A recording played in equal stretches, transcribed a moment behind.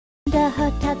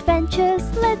Serena Hut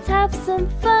Adventures, let's have some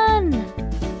fun.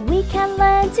 We can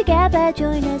learn together,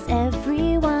 join us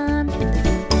everyone.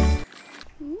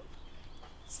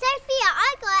 Sophia,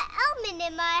 I got an almond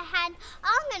in my hand.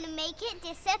 I'm going to make it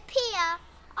disappear.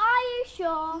 Are you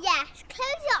sure? Yes,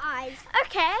 close your eyes.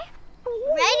 Okay.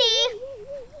 Ready?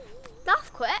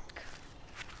 That's quick.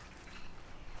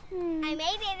 I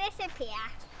made it disappear.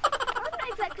 I'm not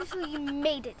exactly sure you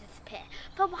made it disappear,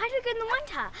 but why don't we go in the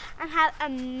winter and have a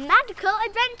magical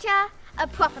adventure? A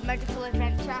proper magical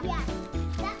adventure. Yes,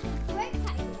 that's a great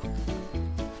idea.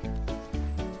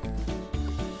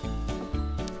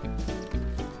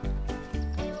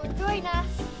 You'll join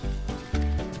us.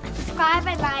 Subscribe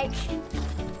and like.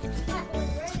 That was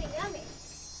really yummy.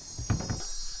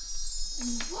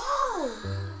 Whoa!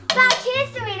 Back here,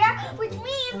 Serena, which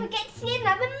means we get to see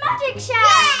another magic show.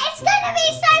 Yeah, it's going to be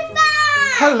so fun.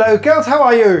 Hello girls, how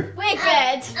are you? We're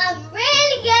good. I'm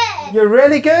really good. You're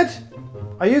really good?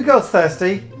 Are you girls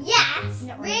thirsty? Yes,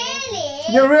 Not really.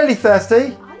 You're really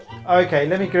thirsty? Are you? Okay,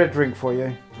 let me get a drink for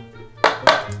you.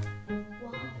 Wow.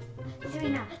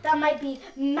 Serena, that might be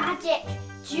magic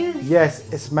juice. Yes,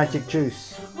 it's magic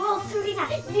juice. Well, Serena,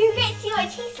 you get to see what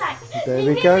it tastes like. There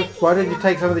You we go. get to Why see don't you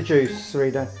take some of the juice,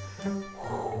 Serena?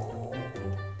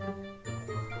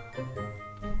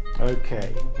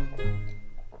 Okay.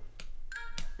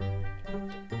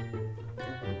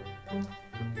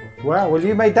 Wow, well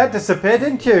you made that disappear,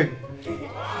 didn't you?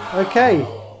 Okay.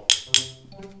 Look,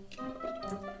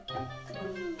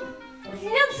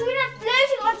 Serena's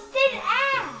floating on thin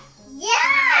air.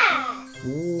 Yeah.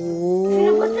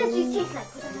 Serena, what does juice taste like?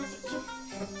 What's that magic juice?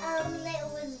 It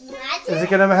was magic. Is it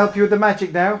going to help you with the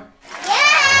magic now?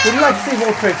 Yeah. Would you like to see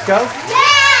more tricks, girls?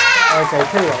 Yeah. Okay,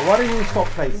 tell you what, why don't you swap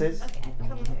places? Okay,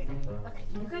 come on, Serena. Okay,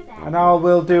 you go there. And I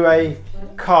will do a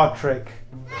card trick.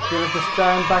 Do you want to just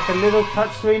stand back a little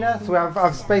touch, Serena, so I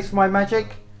have space for my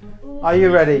magic? Are you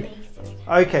ready?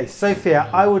 Okay, Sophia,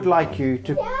 I would like you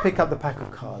to pick up the pack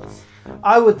of cards.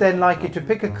 I would then like you to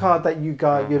pick a card that you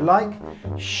like,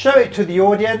 show it to the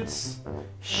audience,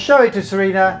 show it to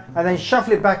Serena, and then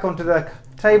shuffle it back onto the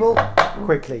table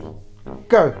quickly.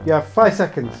 Go, you have 5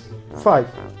 seconds. 5,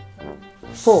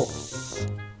 4,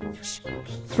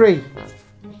 3,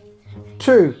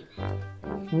 2,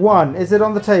 1. Is it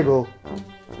on the table?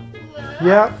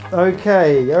 Yeah,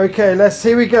 okay,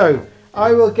 here we go.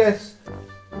 I will guess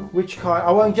which card.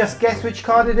 I won't just guess which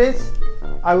card it is.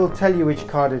 I will tell you which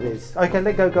card it is. Okay,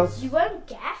 let go, girls. You won't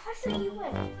guess? I thought you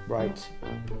would. Right.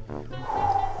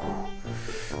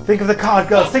 Think of the card,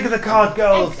 girls. Think of the card, I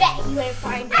girls. bet you won't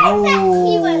find it. I bet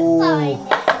he Ooh. won't find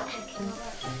it.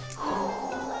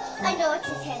 I know what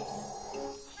it is.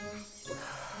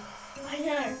 I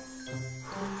know.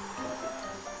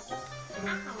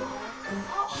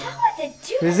 Oh, how did it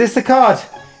do? Is this the card?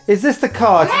 Is this the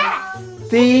card? Yes.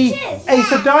 The Yes, it is.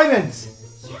 Ace of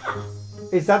Diamonds. Yeah.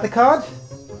 Is that the card?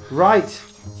 Right.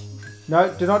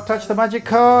 No, do not touch the magic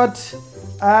card.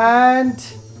 And...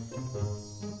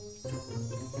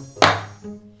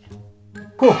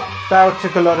 Whew, that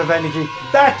took a lot of energy.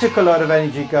 That took a lot of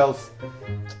energy, girls.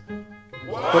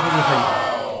 What did you think?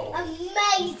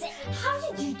 Amazing. How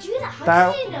did you do that?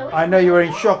 How did you know it? I know you were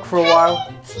in shock for a while.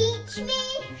 Can you teach me?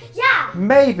 Yeah.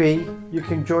 Maybe you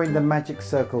can join the Magic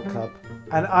Circle Club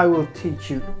and I will teach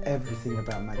you everything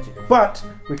about magic. But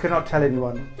we cannot tell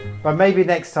anyone. But maybe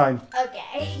next time.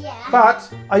 Okay. Yeah. But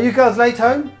are you girls late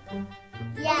home?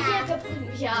 Yeah.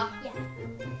 Yeah.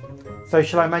 So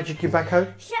shall I magic you back home?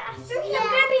 Yeah. Serena, I'm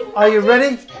gonna be Are you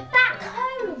ready? back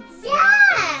home.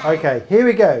 Yeah. Okay, here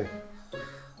we go.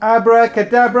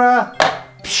 Abracadabra.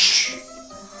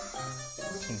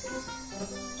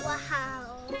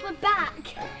 Wow. We're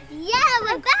back. Yeah,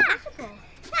 we're back.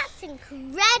 That's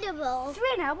incredible.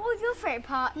 Serena, what was your favourite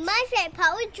part? My favourite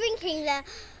part was drinking the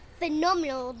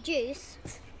phenomenal juice.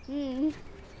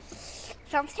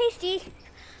 Sounds tasty.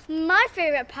 My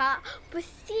favourite part was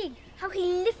seeing how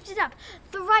he lifted up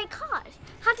the right card.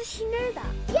 How does she know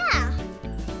that? Yeah.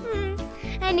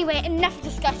 Anyway, enough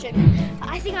discussion.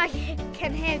 I think I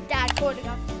can hear Dad calling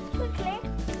us quickly.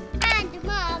 And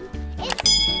Mum,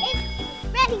 it's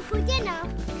ready for dinner.